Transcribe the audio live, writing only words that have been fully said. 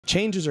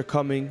Changes are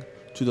coming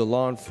to the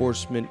law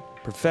enforcement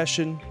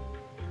profession,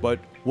 but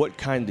what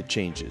kind of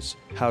changes?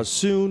 How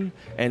soon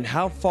and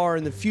how far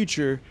in the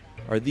future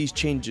are these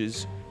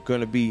changes going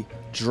to be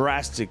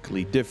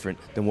drastically different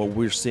than what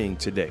we're seeing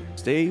today?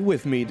 Stay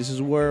with me. This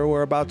is where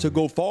we're about to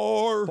go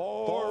far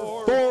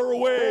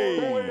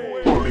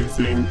away.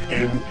 Policing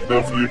in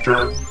the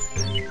future.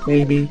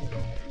 Maybe.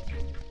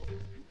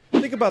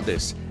 Think about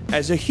this.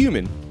 As a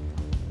human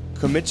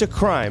commits a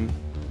crime,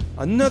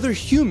 another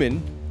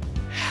human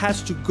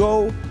has to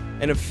go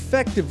and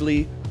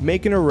effectively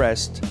make an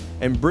arrest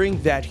and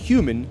bring that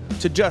human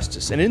to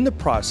justice. And in the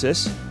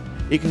process,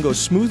 it can go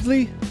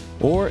smoothly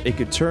or it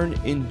could turn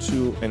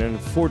into an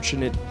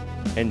unfortunate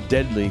and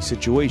deadly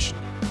situation.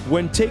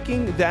 When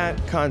taking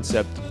that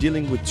concept,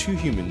 dealing with two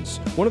humans,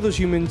 one of those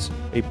humans,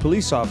 a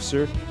police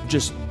officer,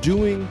 just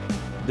doing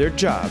their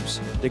jobs,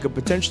 they could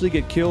potentially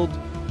get killed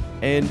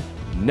and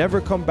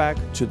never come back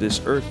to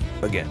this earth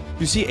again.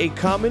 You see, a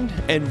common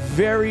and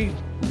very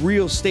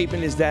real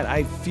statement is that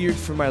I feared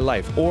for my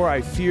life, or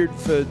I feared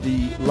for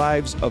the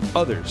lives of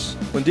others.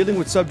 When dealing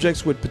with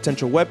subjects with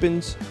potential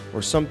weapons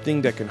or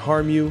something that can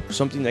harm you,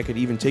 something that could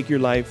even take your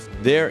life,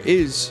 there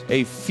is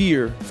a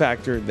fear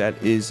factor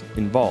that is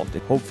involved.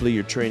 And hopefully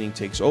your training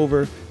takes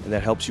over and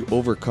that helps you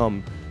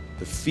overcome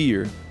the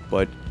fear,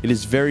 but it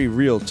is very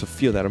real to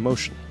feel that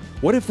emotion.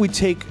 What if we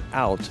take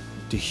out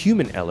the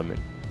human element?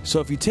 So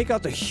if you take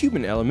out the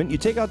human element, you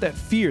take out that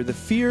fear, the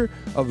fear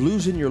of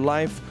losing your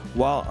life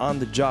while on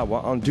the job,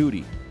 while on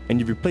duty,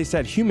 and you replace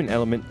that human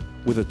element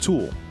with a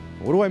tool.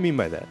 What do I mean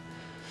by that?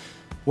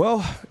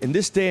 Well, in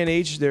this day and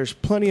age, there's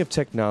plenty of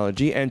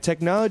technology, and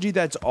technology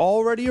that's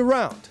already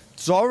around.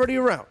 It's already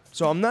around.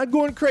 So I'm not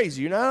going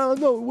crazy. You're not,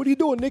 no, what are you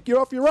doing, Nick? You're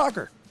off your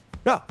rocker.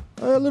 No,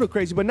 a little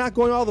crazy, but not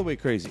going all the way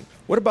crazy.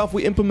 What about if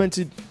we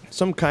implemented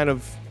some kind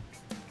of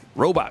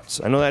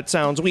robots? I know that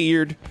sounds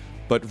weird,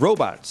 but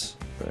robots.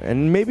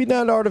 And maybe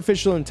not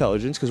artificial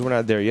intelligence, because we're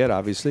not there yet,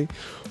 obviously.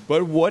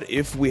 But what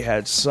if we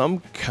had some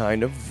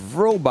kind of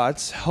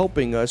robots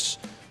helping us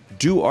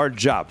do our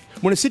job?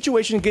 When a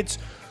situation gets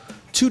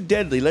too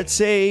deadly, let's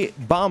say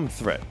bomb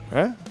threat,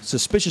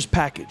 suspicious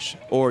package,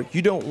 or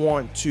you don't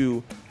want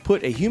to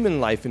put a human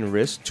life in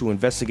risk to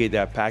investigate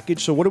that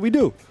package, so what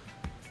do?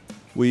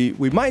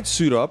 We might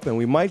suit up and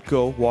we might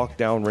go walk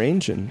down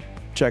range and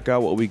check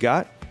out what we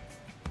got.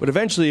 But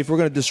eventually, if we're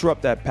going to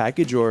disrupt that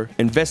package or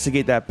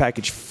investigate that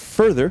package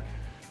further,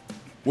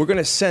 we're going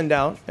to send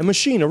out a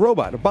machine, a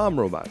robot, a bomb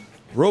robot.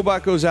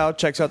 Robot goes out,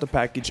 checks out the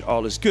package,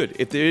 all is good.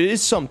 If there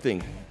is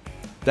something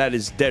that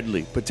is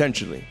deadly,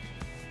 potentially,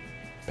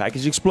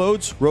 package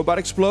explodes, robot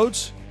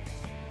explodes,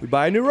 we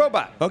buy a new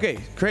robot. Okay,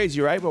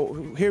 crazy, right? But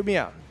hear me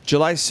out.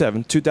 July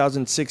 7th,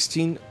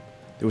 2016,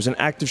 there was an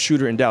active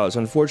shooter in Dallas.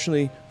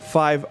 Unfortunately,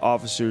 5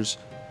 officers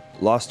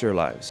lost their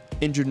lives.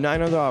 Injured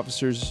 9 other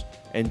officers,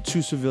 and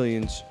 2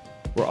 civilians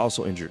were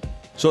also injured.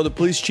 So the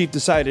police chief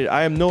decided,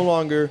 I am no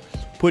longer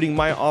putting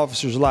my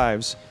officers'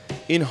 lives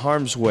in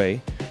harm's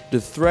way.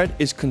 The threat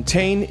is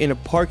contained in a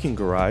parking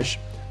garage.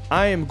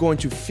 I am going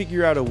to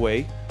figure out a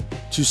way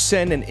to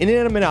send an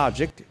inanimate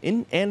object,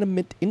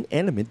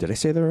 inanimate, did I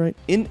say that right?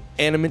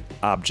 Inanimate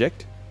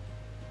object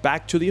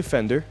back to the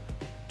offender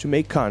to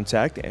make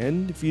contact.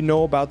 And if you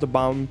know about the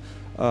bomb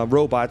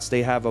robots,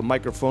 they have a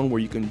microphone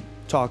where you can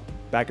talk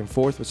back and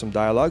forth with some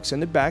dialogue,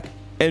 send it back,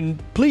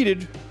 and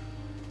pleaded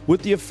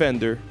with the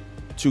offender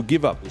to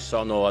give up. We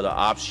saw no other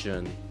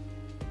option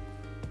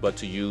but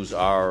to use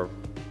our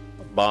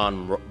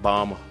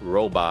bomb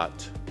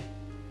robot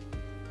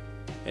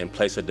and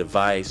place a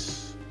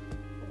device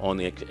on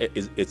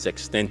its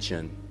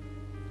extension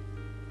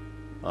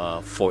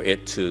for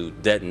it to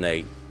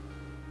detonate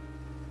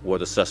where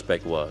the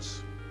suspect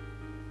was.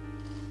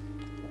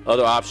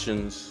 Other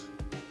options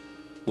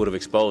would have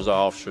exposed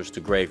our officers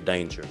to grave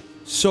danger.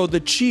 So the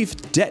chief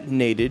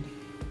detonated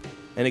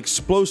an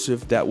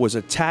explosive that was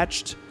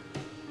attached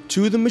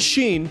to the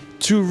machine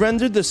to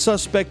render the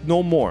suspect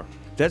no more.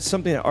 That's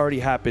something that already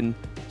happened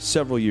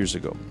several years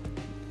ago.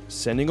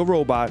 Sending a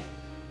robot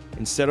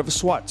instead of a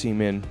SWAT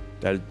team in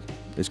that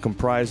is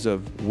comprised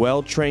of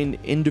well-trained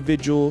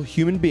individual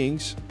human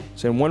beings,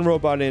 send one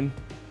robot in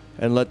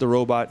and let the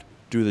robot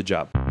do the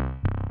job.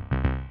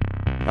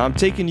 I'm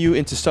taking you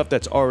into stuff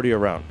that's already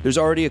around. There's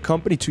already a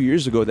company 2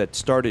 years ago that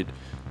started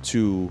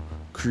to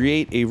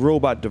create a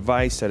robot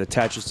device that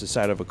attaches to the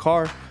side of a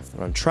car,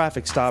 and on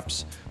traffic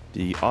stops,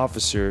 the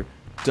officer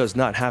does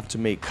not have to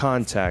make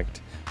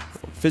contact,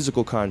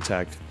 physical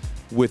contact,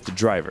 with the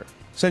driver.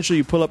 Essentially,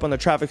 you pull up on the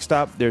traffic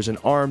stop, there's an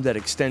arm that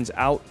extends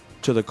out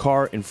to the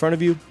car in front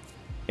of you,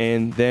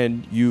 and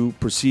then you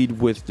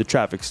proceed with the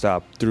traffic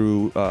stop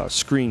through a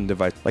screen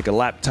device, like a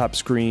laptop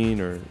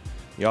screen, or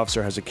the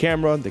officer has a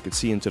camera, they can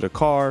see into the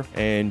car,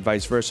 and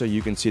vice versa,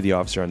 you can see the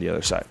officer on the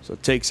other side. So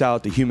it takes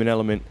out the human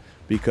element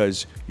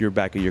because you're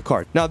back at your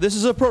car. Now, this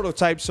is a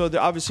prototype, so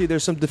obviously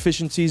there's some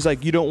deficiencies,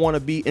 like you don't want to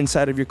be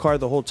inside of your car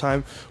the whole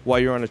time while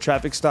you're on a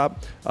traffic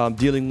stop,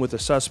 dealing with a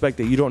suspect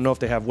that you don't know if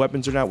they have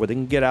weapons or not, where they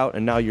can get out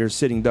and now you're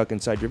sitting duck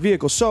inside your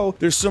vehicle. So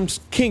there's some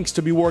kinks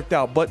to be worked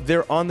out, but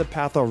they're on the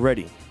path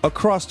already.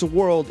 Across the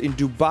world, in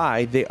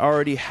Dubai, they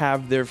already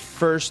have their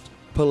first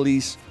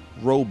police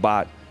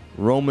robot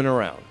roaming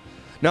around.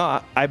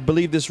 Now, I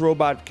believe this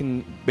robot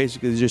can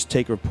basically just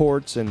take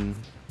reports and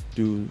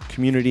do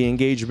community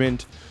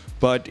engagement,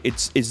 but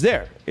it's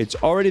there. It's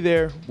already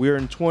there. We're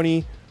in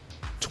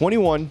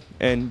 2021,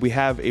 and we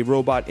have a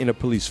robot in a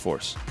police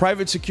force.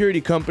 Private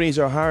security companies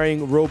are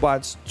hiring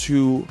robots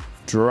to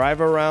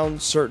drive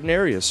around certain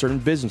areas, certain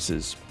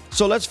businesses.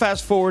 So let's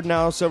fast forward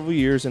now several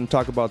years and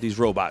talk about these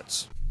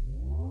robots.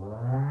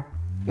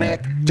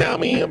 Nick, tell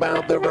me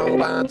about the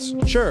robots.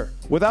 Sure.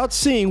 Without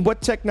seeing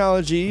what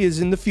technology is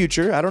in the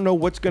future, I don't know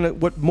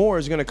what more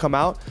is gonna come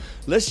out.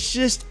 Let's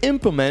just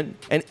implement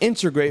and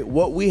integrate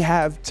what we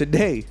have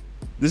today.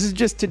 This is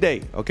just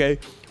today, okay?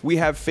 We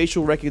have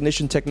facial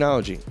recognition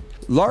technology.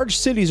 Large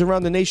cities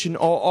around the nation are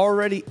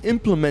already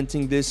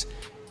implementing this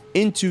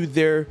into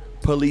their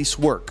police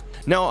work.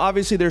 Now,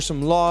 obviously, there's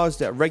some laws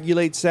that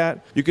regulates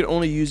that. You can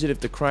only use it if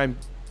the crime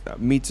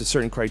meets a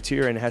certain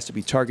criteria and it has to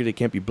be targeted,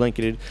 can't be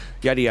blanketed,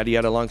 yada, yada,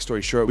 yada. Long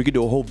story short, we could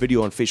do a whole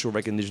video on facial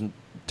recognition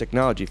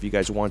technology if you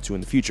guys want to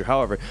in the future.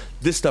 However,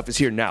 this stuff is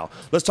here now.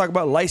 Let's talk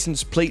about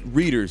license plate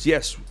readers.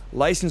 Yes,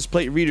 license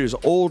plate readers,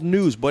 old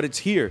news, but it's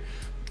here.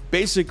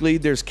 Basically,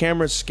 there's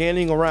cameras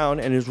scanning around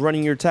and is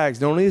running your tags.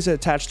 Not only is it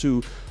attached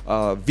to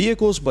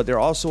vehicles, but they're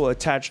also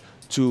attached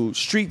to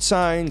street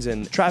signs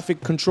and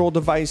traffic control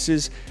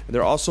devices. And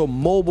there are also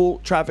mobile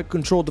traffic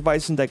control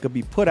devices that could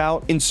be put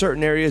out in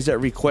certain areas that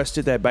request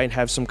it, that might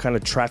have some kind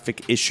of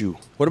traffic issue.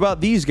 What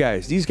about these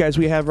guys? These guys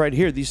we have right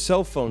here, these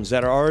cell phones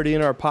that are already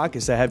in our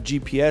pockets that have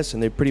GPS,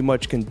 and they pretty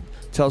much can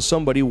tell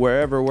somebody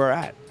wherever we're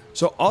at.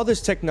 So all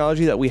this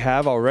technology that we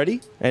have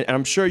already, and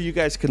I'm sure you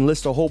guys can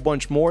list a whole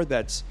bunch more,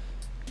 that's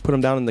put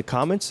them down in the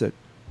comments, that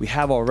we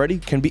have already,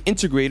 can be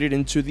integrated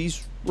into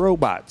these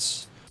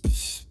robots.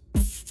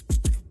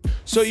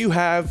 So you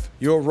have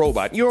your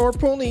robot, your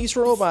police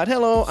robot.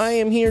 Hello, I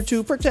am here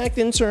to protect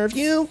and serve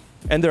you.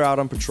 And they're out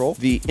on patrol.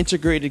 The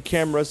integrated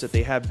cameras that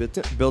they have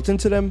built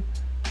into them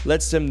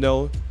lets them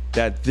know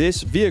that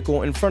this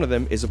vehicle in front of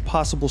them is a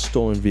possible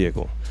stolen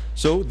vehicle.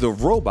 So the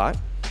robot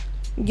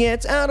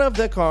gets out of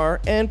the car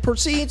and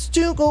proceeds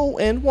to go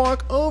and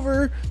walk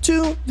over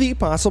to the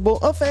possible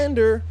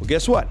offender. Well,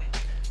 guess what?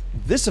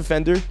 This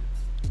offender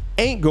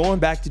ain't going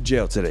back to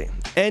jail today.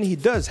 And he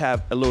does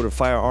have a loaded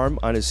firearm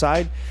on his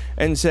side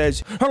and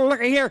says, "Oh,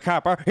 look here,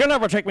 copper. You'll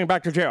never take me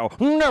back to jail.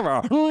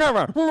 Never,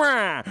 never."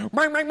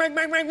 Bang, bang, bang,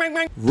 bang, bang, bang,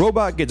 bang.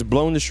 Robot gets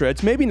blown to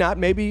shreds. Maybe not.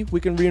 Maybe we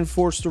can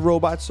reinforce the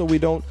robot so we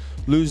don't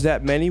lose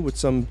that many with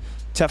some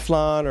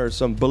Teflon or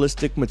some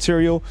ballistic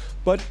material.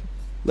 But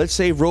let's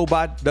say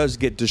robot does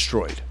get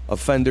destroyed.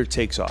 Offender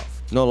takes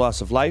off. No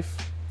loss of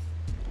life.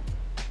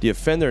 The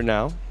offender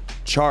now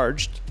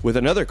charged with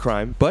another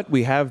crime, but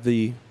we have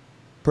the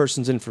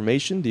person's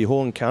information. The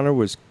whole encounter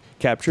was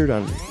captured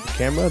on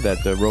camera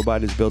that the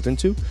robot is built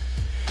into,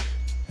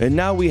 and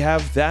now we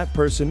have that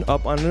person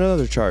up on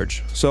another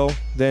charge. So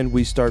then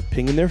we start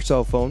pinging their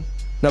cell phone.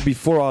 Now,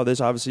 before all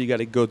this, obviously you got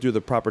to go through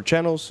the proper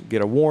channels,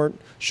 get a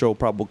warrant, show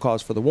probable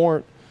cause for the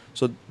warrant.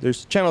 So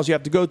there's channels you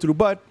have to go through,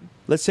 but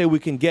let's say we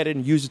can get it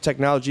and use the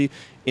technology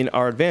in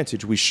our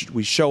advantage. We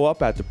show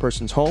up at the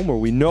person's home, or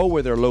we know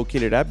where they're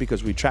located at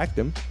because we tracked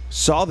them.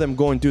 Saw them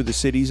going through the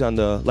cities on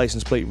the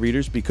license plate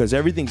readers because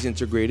everything's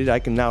integrated. I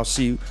can now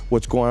see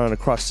what's going on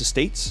across the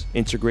states.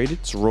 Integrated.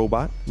 It's a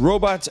robot.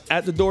 Robots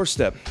at the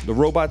doorstep. The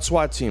robot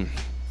SWAT team.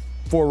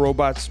 4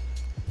 robots.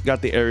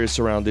 Got the area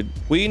surrounded.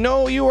 "We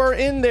know you are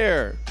in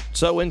there,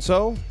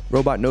 so-and-so."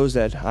 Robot knows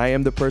that I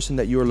am the person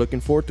that you are looking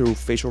for through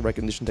facial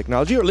recognition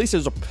technology, or at least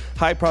there's a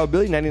high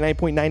probability,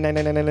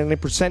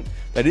 99.99999%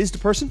 that is the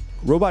person.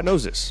 Robot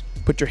knows this.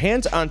 "Put your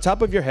hands on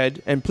top of your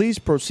head and please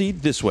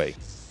proceed this way."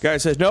 Guy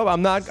says, "No,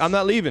 I'm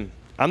not leaving.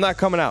 I'm not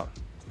coming out."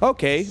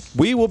 "Okay,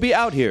 we will be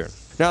out here."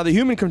 Now, the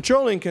human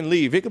controlling can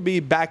leave. It could be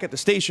back at the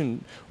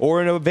station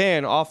or in a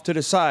van off to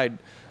the side,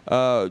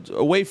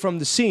 away from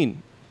the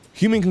scene.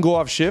 Human can go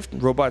off shift.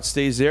 Robot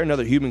stays there.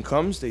 Another human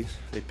comes. They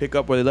pick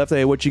up where they left.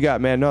 "Hey, what you got,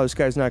 man?" "No, this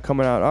guy's not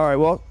coming out." "All right,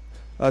 well,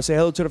 say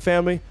hello to the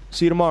family.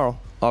 See you tomorrow."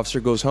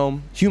 Officer goes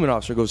home. Human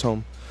officer goes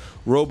home.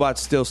 Robot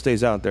still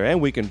stays out there, and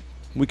we could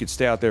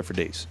stay out there for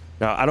days.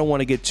 Now, I don't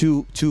want to get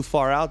too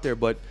far out there,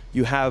 but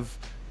you have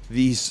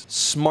these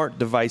smart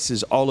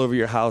devices all over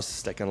your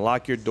house that can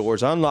lock your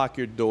doors, unlock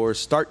your doors,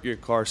 start your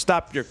car,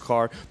 stop your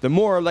car. The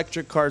more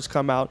electric cars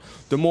come out,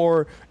 the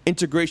more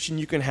integration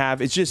you can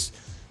have. It's just,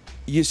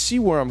 you see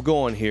where I'm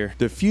going here.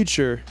 The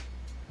future,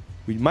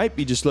 we might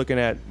be just looking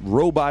at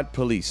robot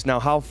police. Now,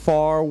 how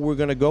far we're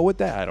going to go with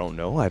that, I don't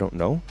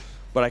know.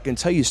 But I can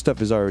tell you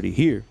stuff is already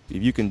here.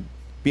 If you can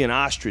be an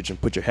ostrich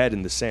and put your head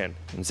in the sand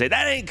and say,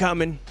 "That ain't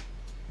coming.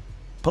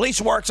 Police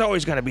work's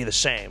always going to be the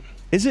same."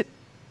 Is it?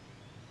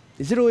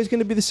 Is it always going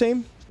to be the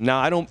same? Now,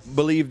 I don't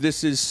believe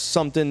this is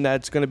something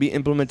that's going to be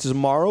implemented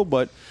tomorrow,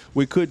 but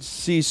we could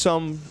see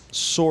some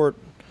sort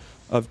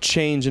of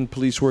change in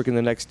police work in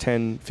the next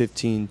 10,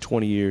 15,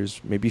 20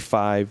 years, maybe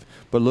 5.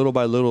 But little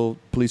by little,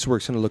 police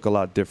work's going to look a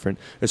lot different,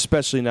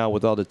 especially now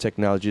with all the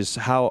technologies.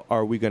 How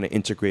are we going to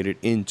integrate it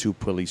into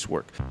police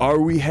work? Are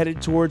we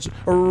headed towards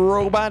a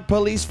robot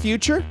police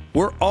future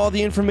where all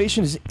the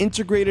information is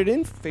integrated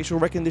in? Facial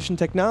recognition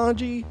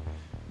technology,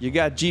 you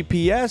got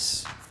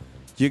GPS,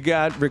 you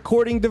got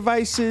recording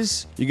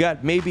devices, you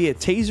got maybe a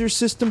taser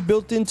system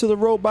built into the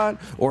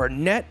robot, or a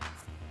net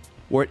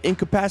where it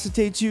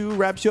incapacitates you,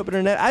 wraps you up in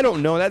a net. I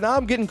don't know that. Now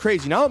I'm getting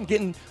crazy. Now I'm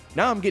getting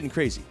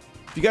crazy.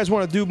 If you guys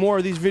want to do more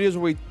of these videos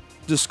where we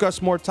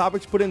discuss more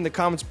topics, put it in the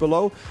comments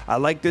below. I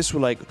like this. We're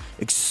like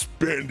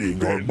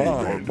expanding our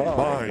mind.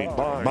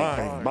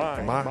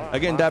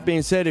 Again, that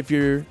being said, if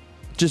you're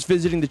just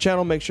visiting the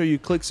channel, make sure you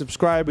click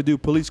subscribe. We do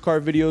police car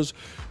videos.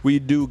 We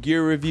do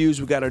gear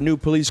reviews. We got our new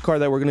police car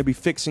that we're going to be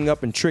fixing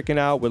up and tricking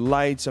out with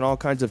lights and all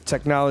kinds of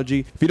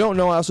technology. If you don't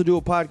know, I also do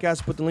a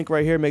podcast. Put the link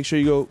right here. Make sure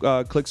you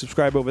go click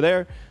subscribe over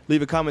there.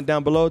 Leave a comment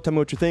down below. Tell me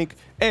what you think.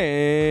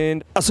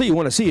 And I'll see you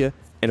when I see you.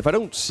 And if I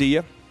don't see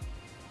you,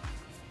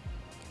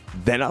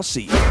 then I'll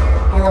see you.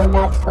 Hello,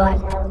 Dog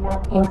Squad,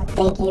 and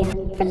thank you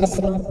for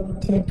listening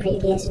to the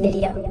previous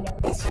video.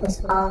 This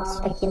was all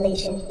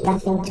speculation,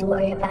 nothing to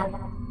worry about.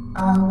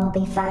 All will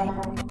be fine.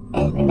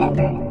 And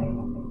remember,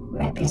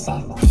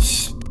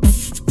 represent.